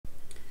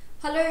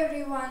Hello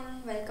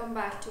everyone, welcome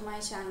back to my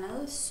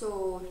channel.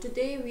 So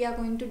today we are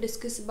going to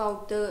discuss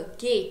about the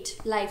GATE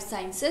Life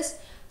Sciences.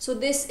 So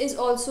this is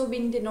also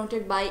being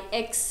denoted by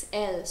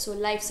XL. So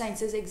Life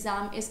Sciences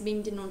exam is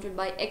being denoted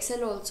by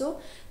XL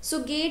also.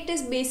 So GATE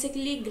is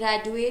basically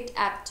Graduate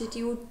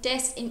Aptitude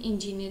Test in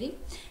Engineering,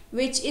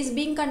 which is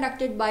being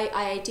conducted by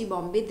IIT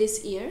Bombay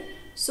this year.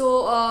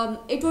 So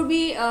it will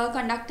be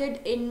conducted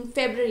in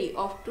February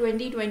of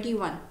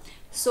 2021.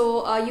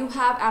 So you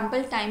have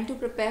ample time to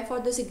prepare for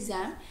this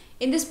exam.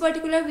 In this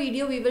particular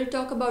video, we will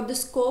talk about the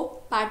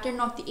scope, pattern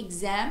of the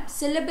exam,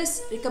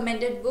 syllabus,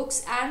 recommended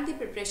books and the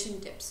preparation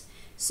tips.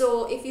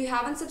 So if you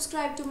haven't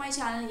subscribed to my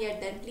channel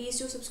yet, then please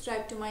do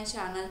subscribe to my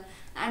channel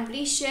and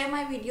please share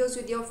my videos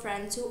with your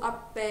friends who are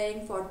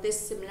preparing for this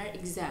similar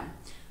exam.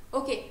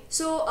 Okay,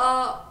 so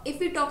if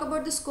we talk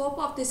about the scope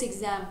of this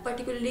exam,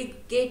 particularly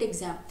GATE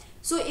exam,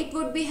 so it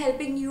would be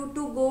helping you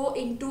to go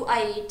into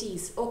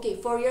IITs, okay,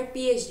 for your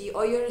PhD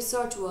or your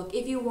research work.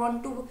 If you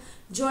want to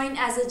join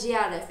as a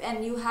JRF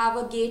and you have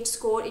a GATE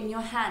score in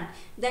your hand,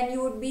 then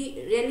you would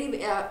be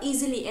really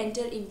easily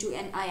enter into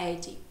an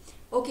IIT.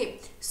 Okay,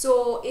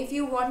 so if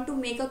you want to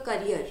make a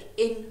career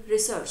in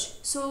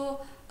research, so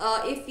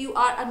if you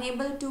are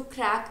unable to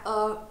crack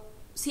a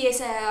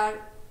CSIR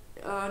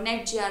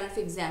NET JRF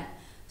exam,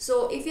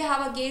 so if you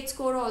have a GATE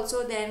score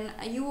also, then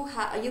you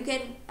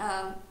can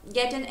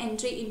get an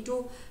entry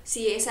into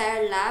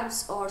CSIR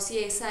labs or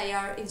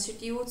CSIR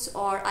institutes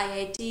or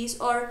IITs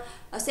or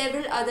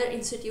several other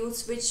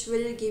institutes which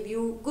will give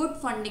you good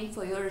funding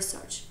for your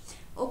research.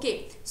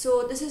 Okay,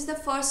 so this is the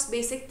first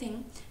basic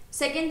thing.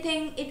 Second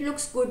thing, it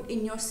looks good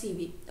in your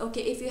CV.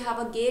 Okay, if you have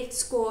a GATE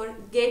score,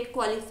 GATE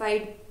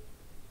qualified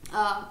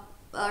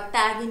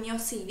tag in your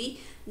CV,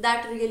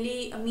 that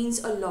really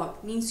means a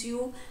lot. Means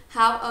you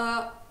have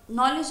a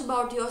knowledge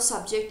about your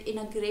subject in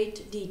a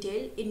great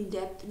detail,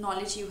 in-depth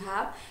knowledge you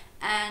have,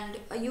 and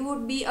you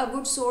would be a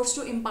good source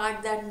to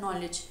impart that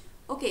knowledge.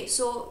 Okay,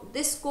 so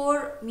this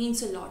score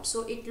means a lot,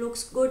 so it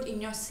looks good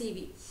in your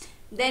CV.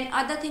 Then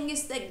other thing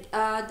is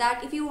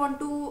that if you want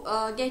to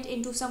get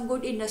into some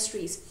good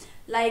industries,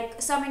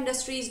 like some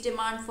industries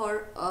demand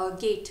for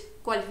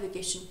GATE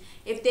qualification.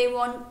 If they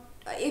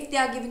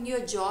are giving you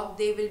a job,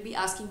 they will be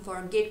asking for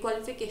a GATE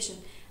qualification.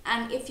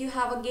 And if you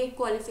have a GATE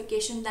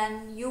qualification,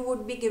 then you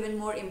would be given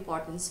more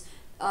importance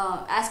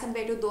as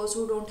compared to those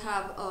who don't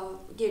have a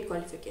GATE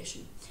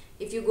qualification.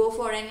 If you go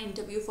for an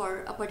interview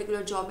for a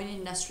particular job in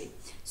industry,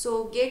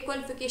 so GATE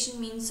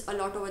qualification means a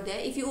lot over there.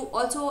 If you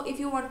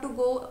want to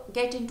go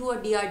get into a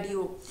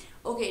DRDO,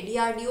 okay,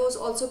 DRDOs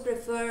also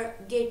prefer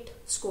GATE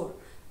score.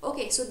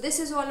 Okay, so this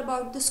is all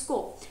about the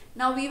scope.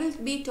 Now we will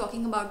be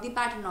talking about the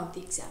pattern of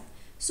the exam.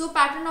 So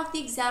pattern of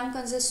the exam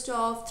consists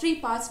of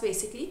three parts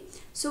basically.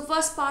 So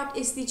first part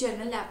is the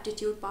general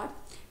aptitude part.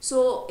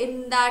 So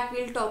in that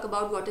we'll talk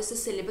about what is the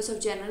syllabus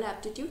of general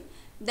aptitude.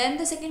 Then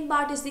the second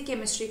part is the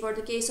chemistry for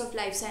the case of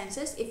life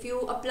sciences. If you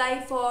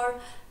apply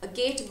for a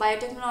GATE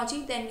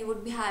biotechnology, then you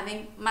would be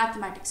having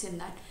mathematics in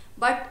that.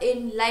 But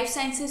in life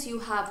sciences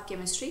you have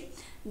chemistry.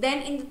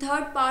 Then in the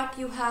third part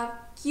you have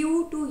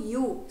Q to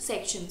U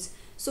sections.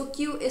 So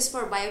Q is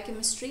for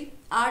biochemistry,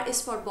 R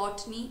is for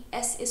botany,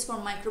 S is for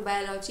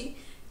microbiology,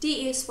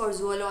 T is for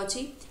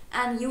zoology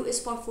and U is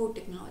for food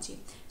technology.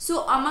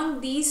 So among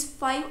these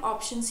 5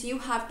 options you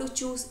have to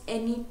choose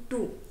any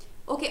 2.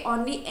 Okay,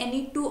 only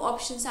any 2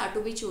 options are to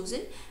be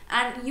chosen,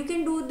 and you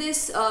can do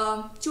this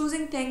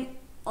choosing thing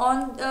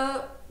on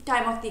the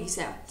time of the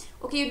exam.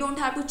 Okay, you don't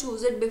have to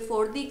choose it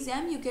before the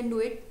exam, you can do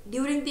it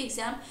during the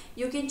exam.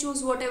 You can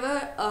choose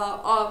whatever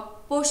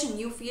portion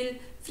you feel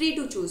free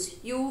to choose.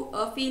 You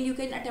feel you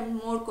can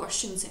attempt more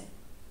questions in.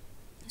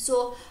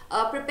 So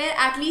prepare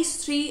at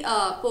least 3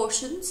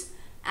 portions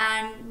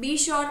and be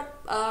sure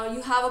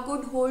you have a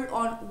good hold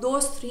on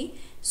those 3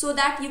 so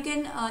that you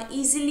can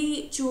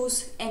easily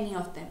choose any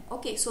of them.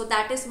 Okay, so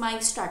that is my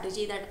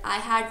strategy that I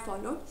had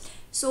followed.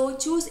 So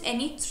choose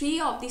any 3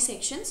 of the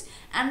sections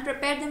and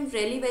prepare them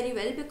really very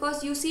well,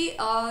 because you see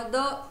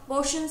the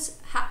portions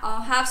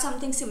have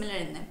something similar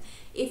in them.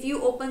 If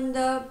you open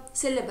the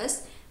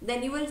syllabus,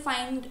 then you will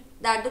find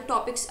that the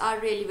topics are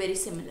really very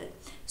similar.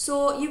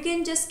 So you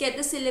can just get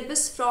the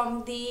syllabus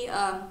from the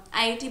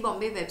IIT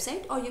Bombay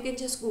website, or you can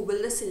just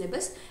Google the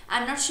syllabus.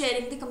 I'm not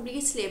sharing the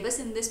complete syllabus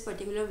in this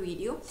particular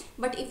video,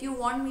 but if you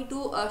want me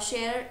to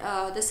share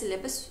the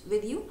syllabus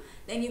with you,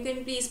 then you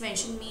can please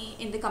mention me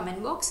in the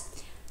comment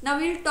box. Now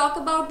we'll talk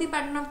about the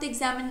pattern of the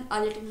exam in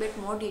a little bit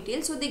more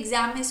detail. So the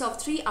exam is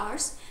of 3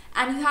 hours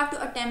and you have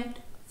to attempt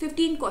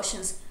 15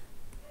 questions,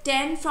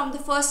 10 from the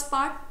first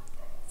part,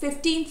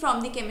 15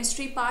 from the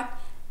chemistry part,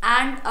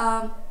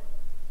 and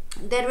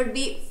there will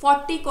be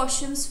 40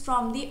 questions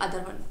from the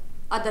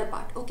other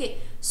part. Okay,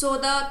 so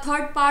the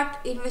third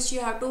part, in which you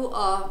have to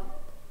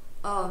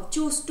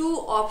choose 2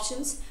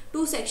 options,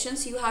 2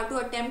 sections, you have to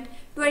attempt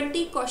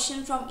 20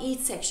 questions from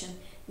each section.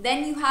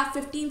 Then you have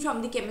 15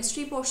 from the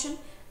chemistry portion,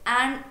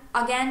 and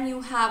again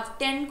you have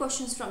 10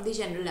 questions from the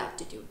general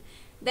aptitude.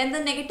 Then the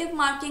negative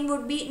marking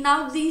would be,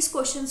 now these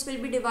questions will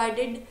be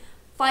divided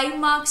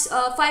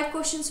 5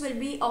 questions will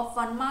be of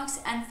 1 marks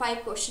and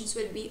 5 questions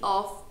will be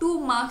of 2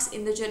 marks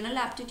in the general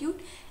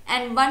aptitude,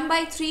 and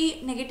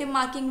 1/3 negative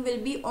marking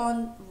will be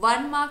on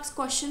 1 marks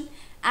question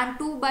and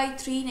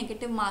 2/3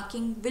 negative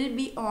marking will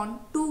be on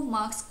 2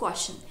 marks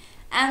question,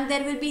 and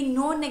there will be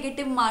no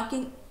negative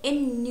marking in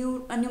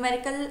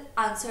numerical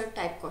answer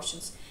type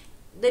questions.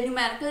 The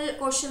numerical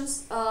questions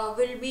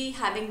will be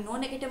having no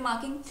negative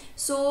marking,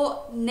 so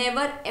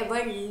never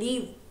ever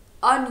leave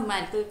a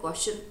numerical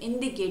question in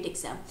the GATE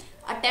exam.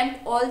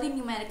 Attempt all the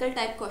numerical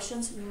type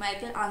questions,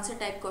 numerical answer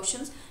type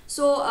questions.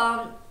 So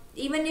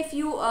even if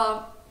you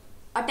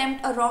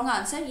attempt a wrong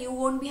answer, you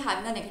won't be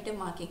having a negative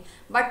marking,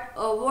 but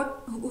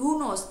who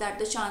knows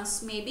that the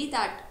chance may be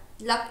that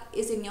luck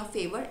is in your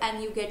favor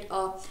and you get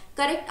a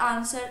correct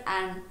answer,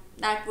 and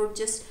that would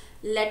just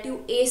let you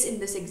ace in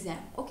this exam.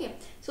 Okay,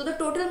 so the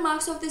total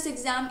marks of this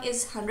exam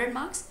is 100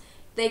 marks.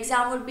 The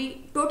exam would be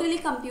totally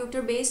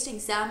computer based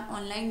exam,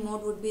 online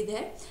mode would be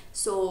there.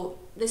 So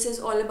this is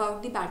all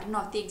about the pattern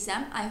of the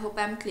exam. I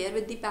hope I am clear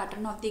with the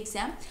pattern of the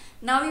exam.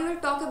 Now we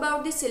will talk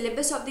about the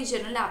syllabus of the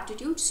general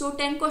aptitude. So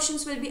 10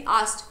 questions will be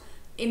asked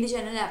in the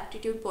general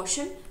aptitude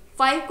portion.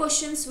 5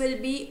 questions will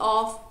be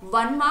of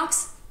 1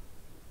 marks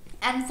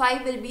and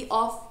 5 will be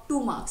of 2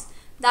 marks.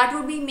 That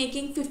would be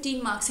making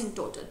 15 marks in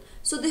total.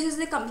 So this is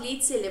the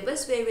complete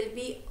syllabus, where will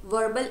be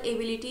verbal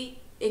ability,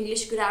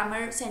 English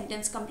grammar,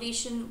 sentence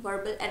completion,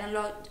 verbal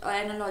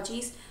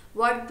analogies,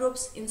 word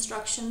groups,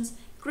 instructions,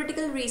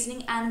 critical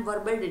reasoning and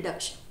verbal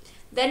deduction.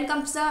 Then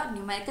comes the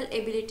numerical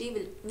ability,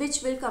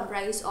 which will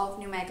comprise of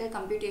numerical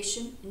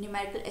computation,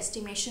 numerical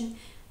estimation,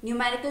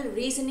 numerical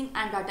reasoning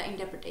and data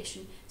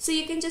interpretation. So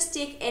you can just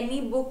take any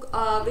book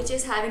which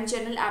is having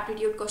general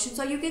aptitude questions,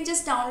 or you can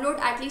just download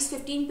at least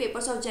 15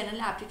 papers of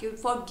general aptitude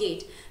for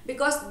GATE,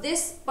 because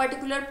this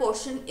particular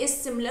portion is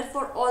similar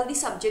for all the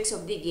subjects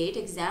of the GATE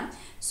exam.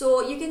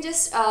 So you can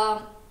just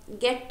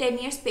get 10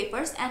 years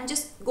papers and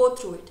just go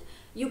through it.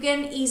 You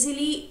can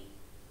easily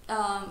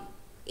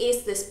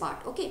ace this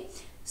part. Okay,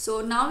 so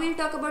now we'll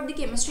talk about the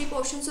chemistry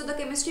portion. So the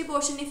chemistry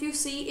portion, if you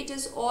see, it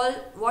is all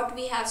what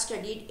we have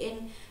studied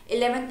in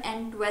 11th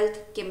and 12th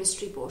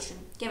chemistry portion,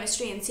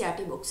 chemistry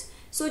NCERT books.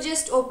 So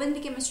just open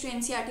the chemistry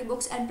NCERT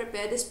books and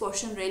prepare this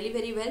portion really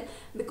very well,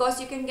 because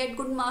you can get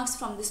good marks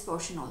from this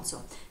portion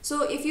also.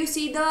 So if you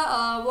see the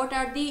what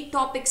are the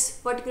topics,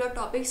 particular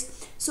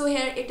topics, so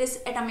here it is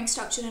atomic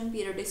structure and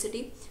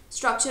periodicity,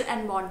 structure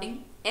and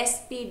bonding,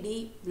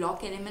 SPD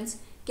block elements,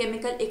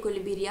 chemical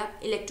equilibria,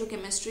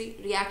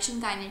 electrochemistry,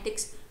 reaction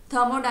kinetics,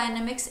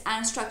 thermodynamics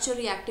and structure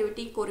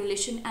reactivity,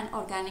 correlation and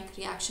organic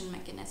reaction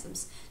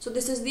mechanisms. So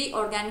this is the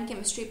organic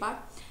chemistry part.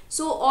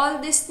 So all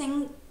this thing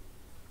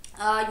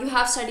you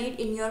have studied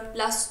in your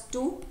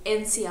 +2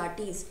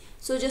 NCERTs.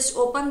 So just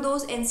open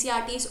those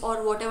NCERTs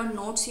or whatever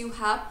notes you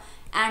have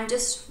and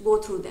just go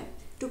through them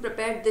to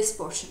prepare this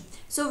portion.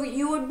 So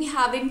you would be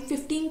having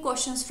 15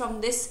 questions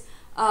from this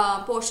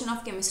portion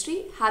of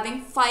chemistry.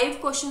 Having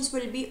 5 questions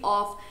will be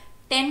of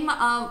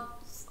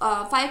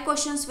 5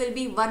 questions will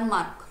be 1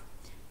 mark.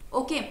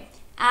 Okay,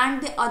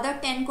 and the other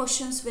 10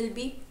 questions will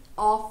be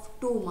of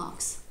 2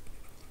 marks.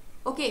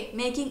 Okay,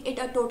 making it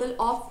a total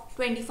of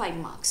 25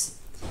 marks.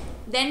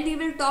 Then we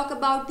will talk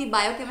about the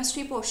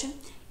biochemistry portion.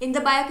 In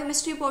the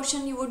biochemistry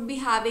portion, you would be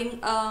having,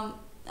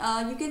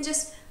 you can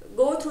just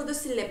go through the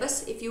syllabus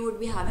if you would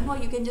be having, or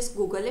you can just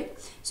Google it.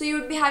 So you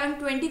would be having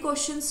 20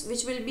 questions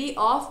which will be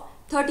of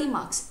 30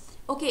 marks.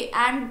 Okay,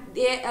 and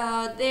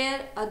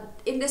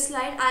in this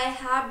slide I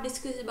have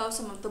discussed about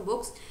some of the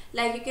books,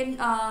 like you can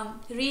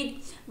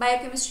read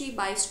Biochemistry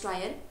by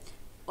Stryer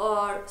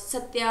or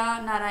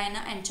Satya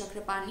Narayana and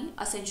Chakrapani,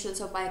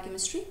 Essentials of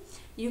Biochemistry.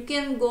 You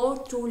can go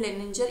through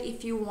Leninger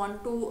if you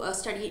want to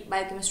study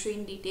biochemistry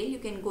in detail. You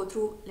can go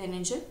through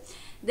Leninger.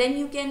 Then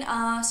you can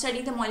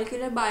study the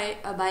molecular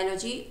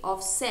biology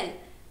of cell,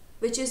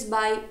 which is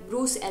by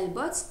Bruce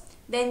Alberts.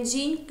 Then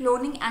gene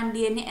cloning and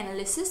DNA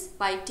analysis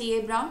by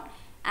T.A. Brown,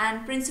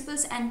 and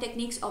principles and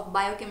techniques of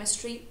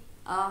biochemistry,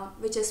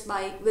 which is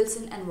by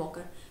Wilson and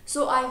Walker.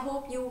 So I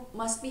hope you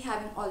must be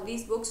having all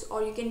these books,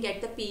 or you can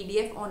get the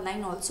PDF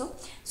online also.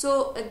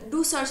 So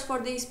do search for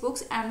these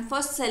books and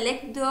first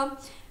select the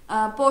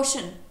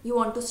portion you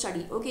want to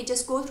study. Okay,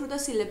 just go through the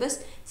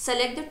syllabus,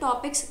 select the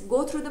topics,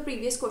 go through the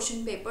previous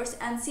question papers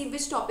and see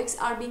which topics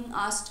are being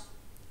asked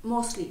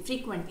mostly,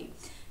 frequently.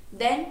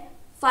 Then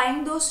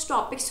find those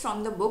topics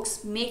from the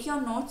books, make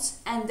your notes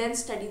and then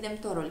study them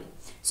thoroughly.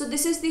 So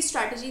this is the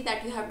strategy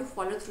that you have to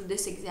follow through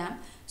this exam.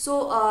 So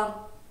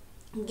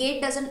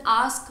GATE doesn't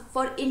ask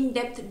for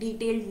in-depth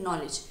detailed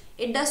knowledge.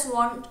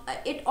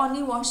 It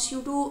only wants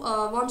you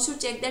to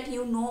check that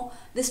you know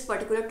this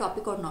particular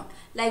topic or not.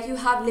 Like you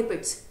have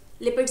lipids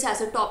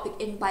as a topic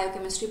in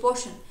biochemistry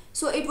portion.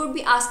 So it would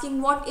be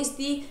asking what is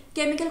the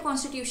chemical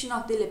constitution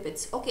of the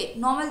lipids. Okay,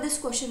 normal this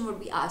question would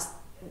be asked.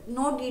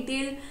 No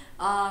detailed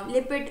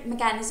lipid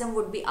mechanism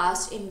would be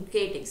asked in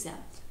GATE exam.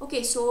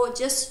 Okay, so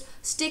just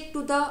stick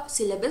to the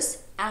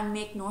syllabus and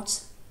make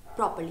notes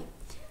properly.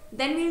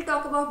 Then we'll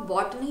talk about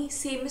botany.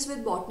 Same as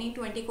with botany,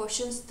 20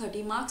 questions,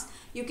 30 marks.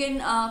 You can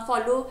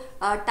follow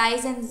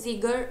Tice and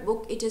Ziegler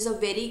book. It is a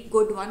very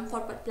good one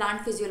for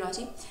plant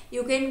physiology.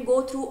 You can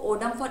go through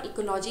Odom for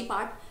ecology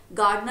part,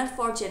 Gardner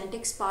for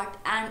genetics part,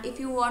 and if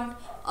you want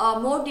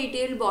more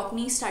detailed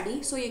botany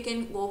study, so you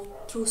can go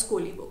through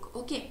Scully book.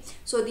 Okay,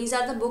 so these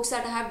are the books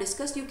that I have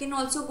discussed. You can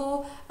also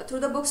go through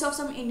the books of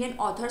some Indian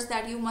authors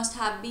that you must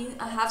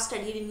have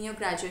studied in your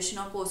graduation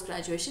or post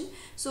graduation.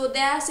 So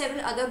there are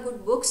several other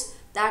good books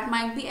that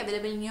might be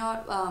available in your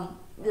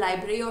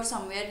library or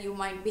somewhere you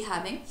might be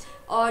having,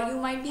 or you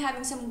might be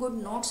having some good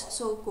notes,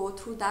 so go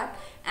through that.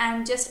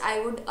 And just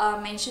I would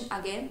mention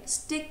again,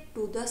 stick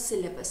to the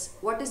syllabus.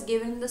 What is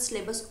given in the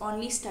syllabus,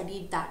 only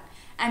study that,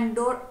 and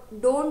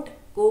don't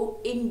go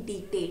in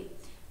detail.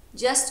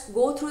 Just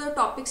go through the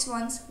topics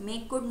once,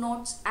 make good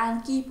notes,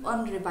 and keep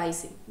on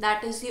revising.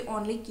 That is the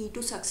only key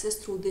to success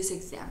through this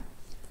exam.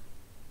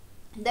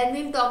 Then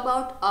we'll talk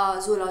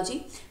about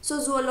zoology. So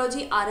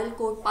zoology RL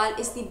Kotpal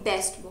is the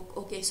best book.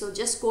 Okay, so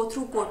just go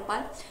through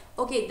Kotpal.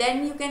 Okay,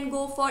 then you can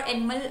go for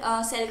animal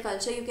cell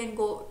culture. You can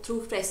go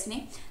through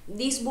Fresnay.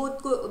 These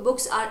both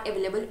books are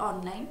available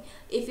online.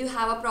 If you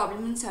have a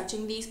problem in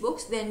searching these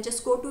books, then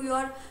just go to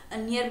your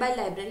nearby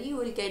library. You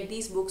will get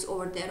these books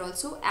over there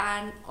also,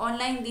 and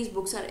online these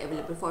books are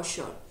available for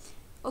sure.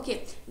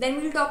 Okay,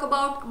 then we'll talk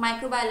about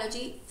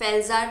microbiology.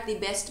 Felzar, the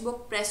best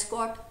book.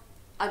 Prescott,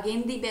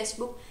 again the best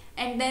book.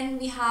 And then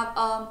we have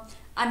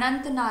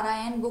Anant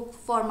Narayan book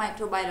for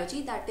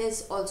microbiology. That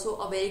is also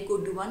a very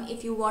good one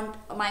if you want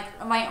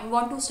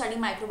to study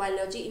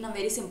microbiology in a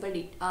very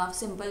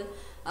simple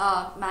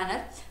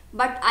manner.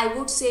 But I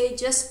would say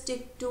just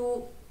stick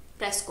to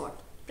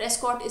Prescott.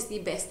 Prescott is the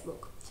best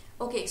book.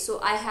 Okay,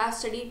 so I have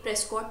studied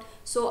Prescott,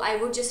 so I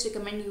would just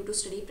recommend you to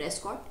study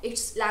Prescott.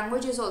 Its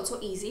language is also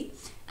easy,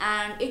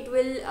 and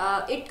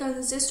it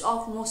consists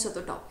of most of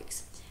the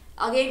topics.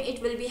 Again,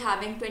 it will be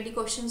having 20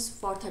 questions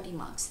for 30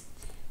 marks.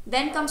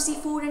 Then comes the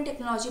food and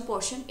technology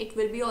portion. It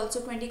will be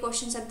also 20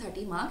 questions and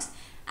 30 marks.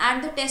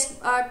 And the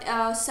test,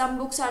 some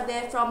books are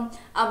there from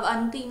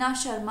Avantina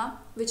Sharma,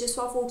 which is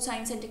for food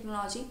science and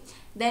technology.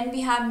 Then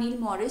we have Neil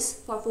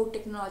Morris for food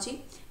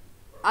technology.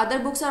 Other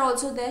books are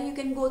also there. You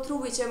can go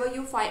through whichever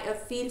you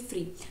feel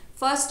free.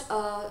 First,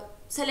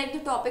 select the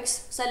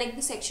topics, select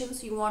the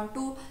sections you want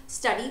to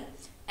study,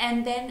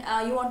 and then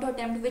you want to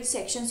attempt which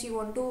sections you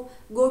want to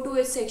go to,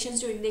 which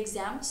sections during the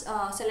exams.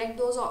 Select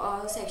those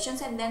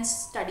sections and then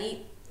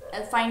study,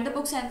 find the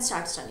books and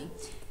start studying.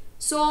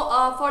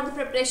 So for the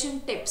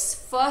preparation tips,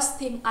 first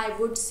thing I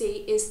would say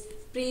is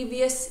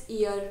previous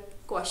year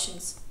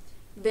questions.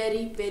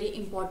 Very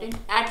important.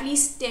 At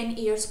least 10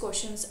 years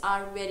questions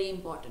are very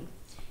important.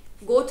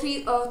 Go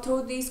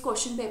through these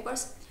question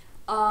papers.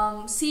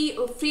 See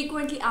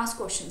frequently asked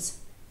questions.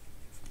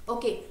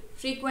 Okay,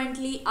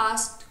 frequently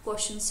asked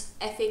questions,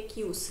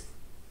 FAQs.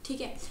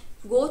 Okay,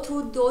 go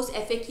through those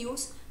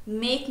FAQs,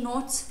 make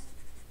notes,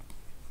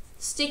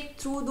 stick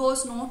through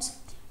those notes,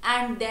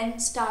 and then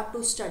start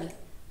to study.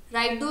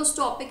 Write those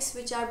topics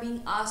which are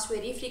being asked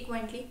very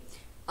frequently.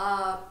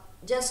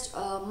 Just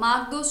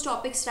mark those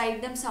topics,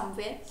 write them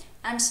somewhere,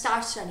 and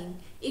start studying.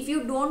 If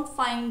you don't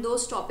find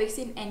those topics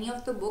in any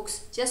of the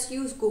books, just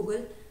use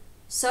Google,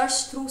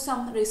 search through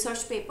some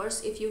research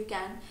papers if you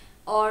can,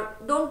 or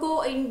don't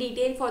go in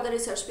detail for the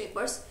research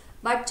papers,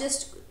 but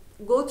just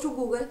go through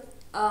Google,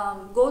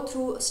 go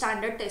through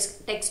standard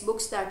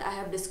textbooks that I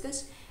have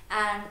discussed,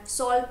 and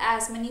solve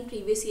as many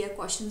previous year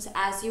questions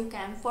as you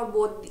can for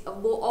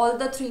all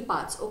the three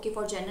parts. Okay,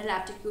 for general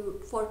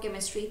aptitude, for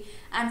chemistry,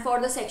 and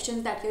for the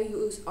sections that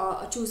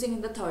you're choosing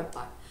in the third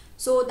part.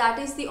 So that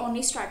is the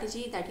only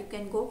strategy that you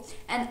can go.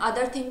 And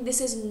other thing,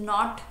 this is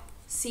not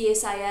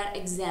CSIR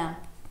exam.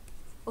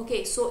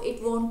 Okay, so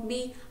it won't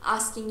be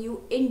asking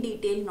you in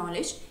detail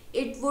knowledge.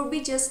 It would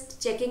be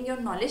just checking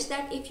your knowledge,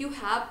 that if you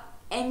have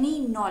any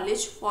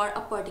knowledge for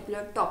a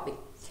particular topic.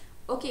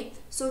 Okay,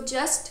 so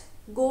just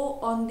go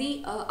on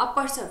the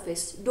upper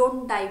surface,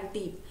 don't dive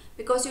deep,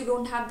 because you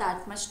don't have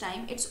that much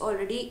time. It's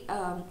already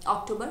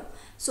October,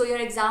 so your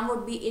exam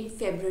would be in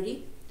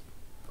February.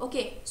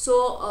 Okay,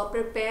 so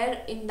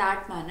prepare in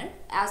that manner,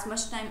 as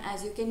much time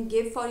as you can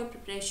give for your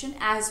preparation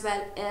as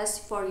well as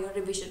for your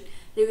revision.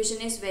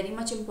 Revision is very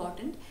much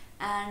important,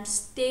 and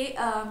stick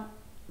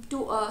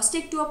to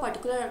a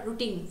particular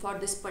routine for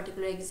this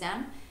particular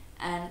exam.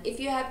 And if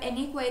you have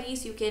any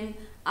queries, you can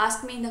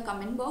ask me in the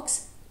comment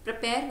box.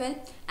 Prepare well.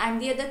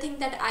 And the other thing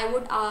that I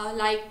would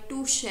like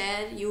to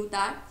share you,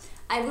 that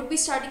I would be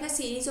starting a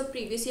series of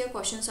previous year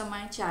questions on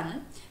my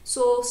channel,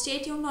 so stay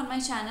tuned on my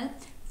channel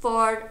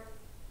for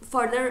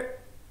further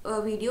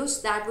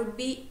videos that would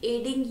be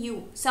aiding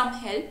you some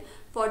help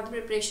for the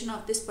preparation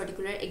of this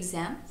particular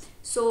exam.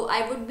 So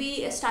I would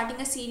be starting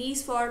a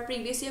series for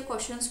previous year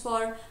questions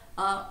for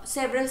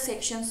several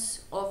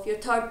sections of your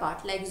third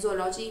part, like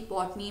zoology,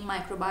 botany,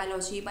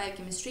 microbiology,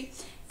 biochemistry.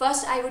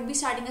 First, I would be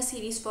starting a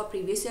series for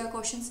previous year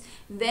questions.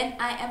 When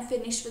I am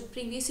finished with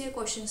previous year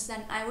questions,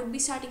 then I would be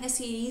starting a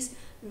series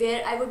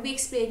where I would be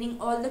explaining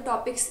all the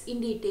topics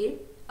in detail,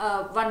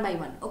 one by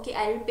one. Okay,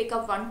 I will pick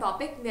up one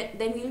topic,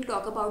 then we will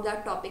talk about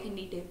that topic in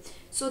detail,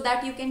 so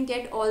that you can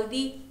get all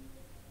the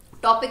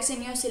topics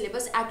in your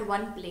syllabus at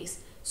one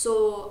place.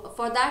 So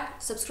for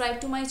that,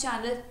 subscribe to my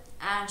channel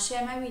and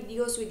share my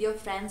videos with your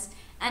friends.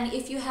 And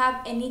if you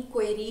have any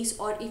queries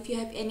or if you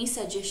have any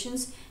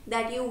suggestions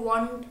that you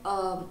want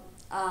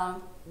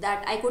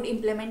that I could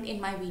implement in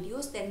my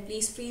videos, then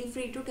please feel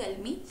free to tell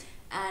me,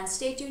 and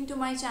stay tuned to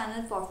my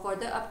channel for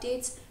further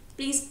updates.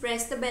 Please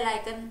press the bell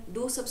icon,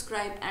 do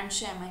subscribe and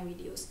share my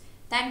videos.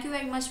 Thank you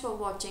very much for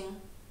watching.